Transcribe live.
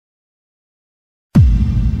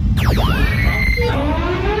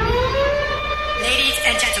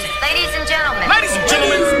Ladies and gentlemen. Ladies and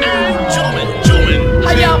gentlemen.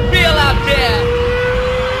 How y'all feel out there?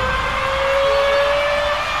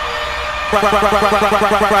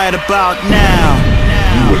 Right about now.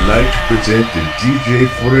 We would like to present the DJ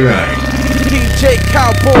 49. DJ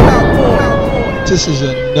Cowboy. This is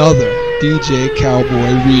another DJ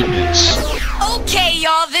Cowboy remix. Okay,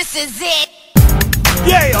 y'all, this is it.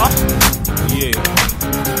 Yeah, y'all. Yeah.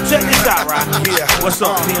 Check this out, right? Yeah. What's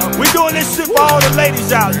up, Tim? We doing this shit for all the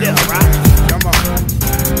ladies out there, right? Come on.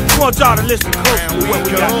 I want y'all to listen closely to what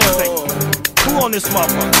we got to say. Who on this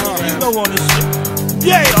motherfucker? You know on this shit.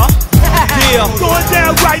 Yeah, y'all. Yeah. Going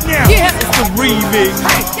down right now. Yeah. It's the remix.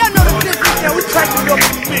 Hey, y'all know the business. Yeah, we cranking up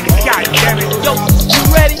the remix. God damn it. Yo, you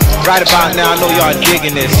ready? Right about now, I know y'all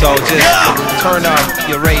digging this, so just turn up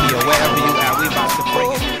your radio wherever you at. We about to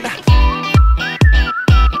bring it.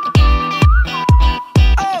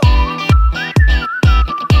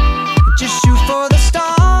 Just shoot for the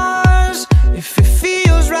stars. If it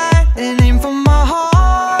feels right, then aim for my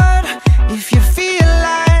heart. If you feel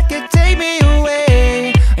like it, take me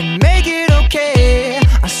away and make it okay.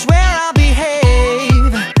 I swear I'll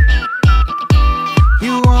behave.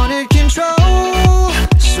 You wanted control,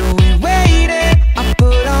 so we waited. I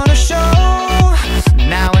put on a show.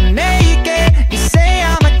 Now we're naked. You say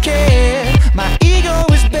I'm a kid. My ego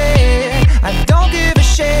is big. I don't give a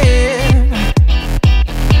shit.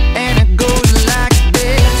 And it goes like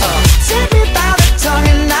this. Take me by the tongue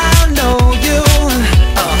and I'll know you.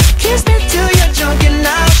 Kiss me till you're drunk and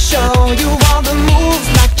I'll show you all the moves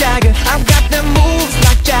like Jagger. I've got them moves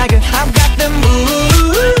like Jagger. I've got them moves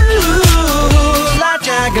like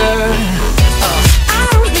Jagger. I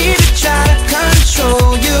don't need to try to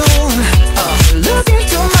control you. Look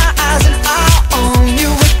into my eyes and I'll own you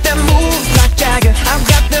with them moves like Jagger. I've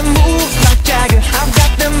got them moves like Jagger. I've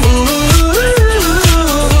got them moves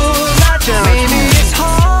like Jagger. Maybe it's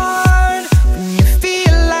hard when you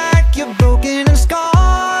feel like you're broken and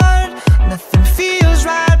scarred. Nothing feels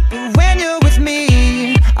right, but when you're with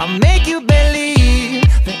me, I'll make you believe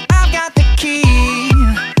that I've got the key.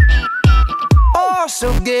 Oh,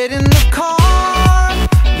 so get in the car.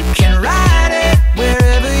 You can ride it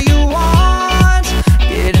wherever you want.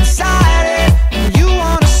 Get inside it and you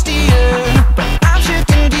wanna steer, but I'm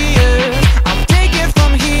shifting gears. I'll take it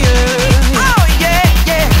from here. Oh yeah,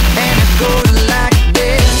 yeah. And it goes like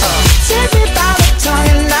this. Take me by the tongue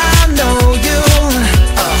and I know you.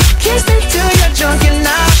 Kiss me till you're drunk and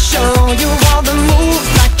I'll show you all the moves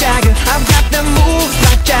like Jagger. I've got them moves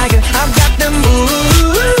like Jagger. I've got them moves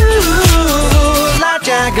like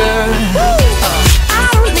Jagger. I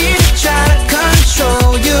don't need to try to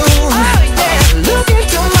control you. Look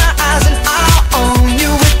into my eyes and I'll own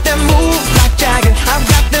you with them moves like Jagger. I've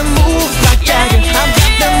got them moves like Jagger. I've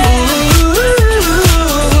got them moves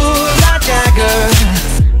like Jagger.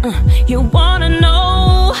 You wanna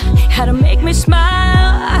know how to make me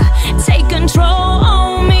smile? Take control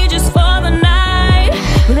on me just for the night.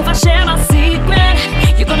 But if I share my secret,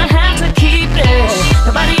 you're gonna have to keep it.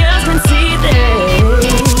 Nobody else can see this.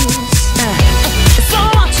 So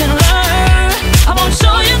watch and learn. I won't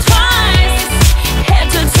show you twice. Head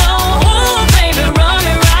to toe, ooh, baby, run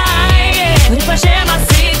it right. But if I share my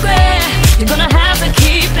secret, you're gonna have to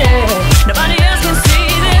keep it. Nobody else can see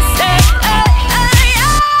this.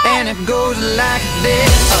 And it goes like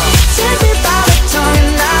this. Take me by the tongue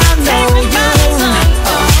and I know you.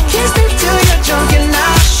 Kiss me till you're drunk and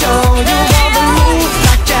I'll show you all the moves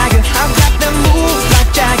like Jagger. I've got them moves like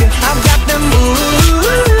Jagger. I've got them moves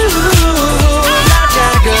like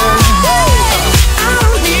Jagger. I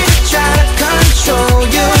don't need to try to control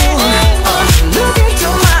you. Look into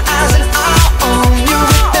my eyes and I'll own you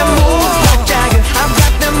with them moves like Jagger. I've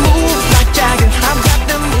got them moves like Jagger. I've got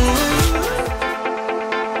them moves.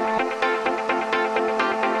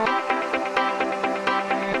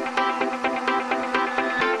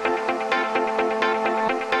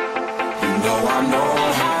 I know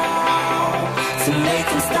how to make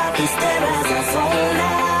them stop and stare as I zone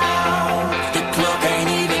out. The club can't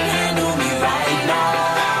even handle me right now.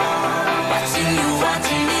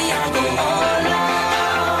 Watching me, I go all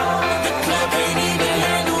out. The club can't even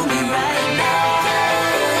handle me right now.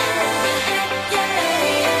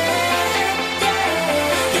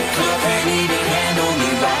 The club can't even handle me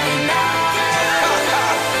right now.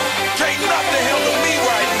 Can't nothing handle me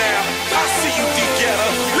right now. I see you,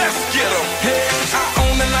 D-Getter. Let's get 'em. I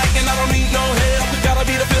own the night and I don't need no help. Gotta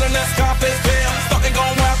be the feeling that's Scarface pale. Starting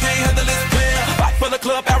going wild, can't handle this pair. Fight for the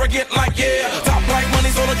club, arrogant like yeah. Top like money,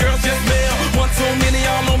 so the girls just mail. One too many,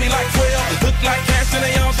 y'all know me like 12. Look like cash and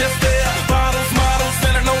they all just there. Bottles, models,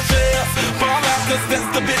 selling no shares. Fall out, cause that's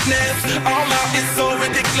the business. All out is so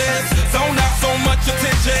ridiculous. Zone out, so much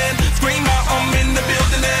attention.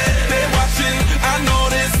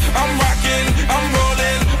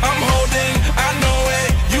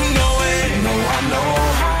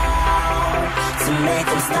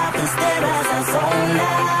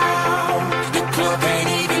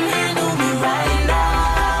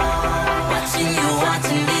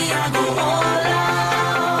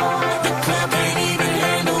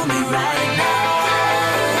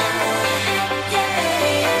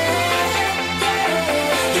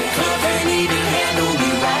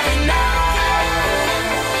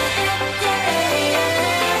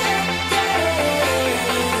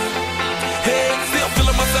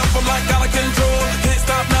 like alligator.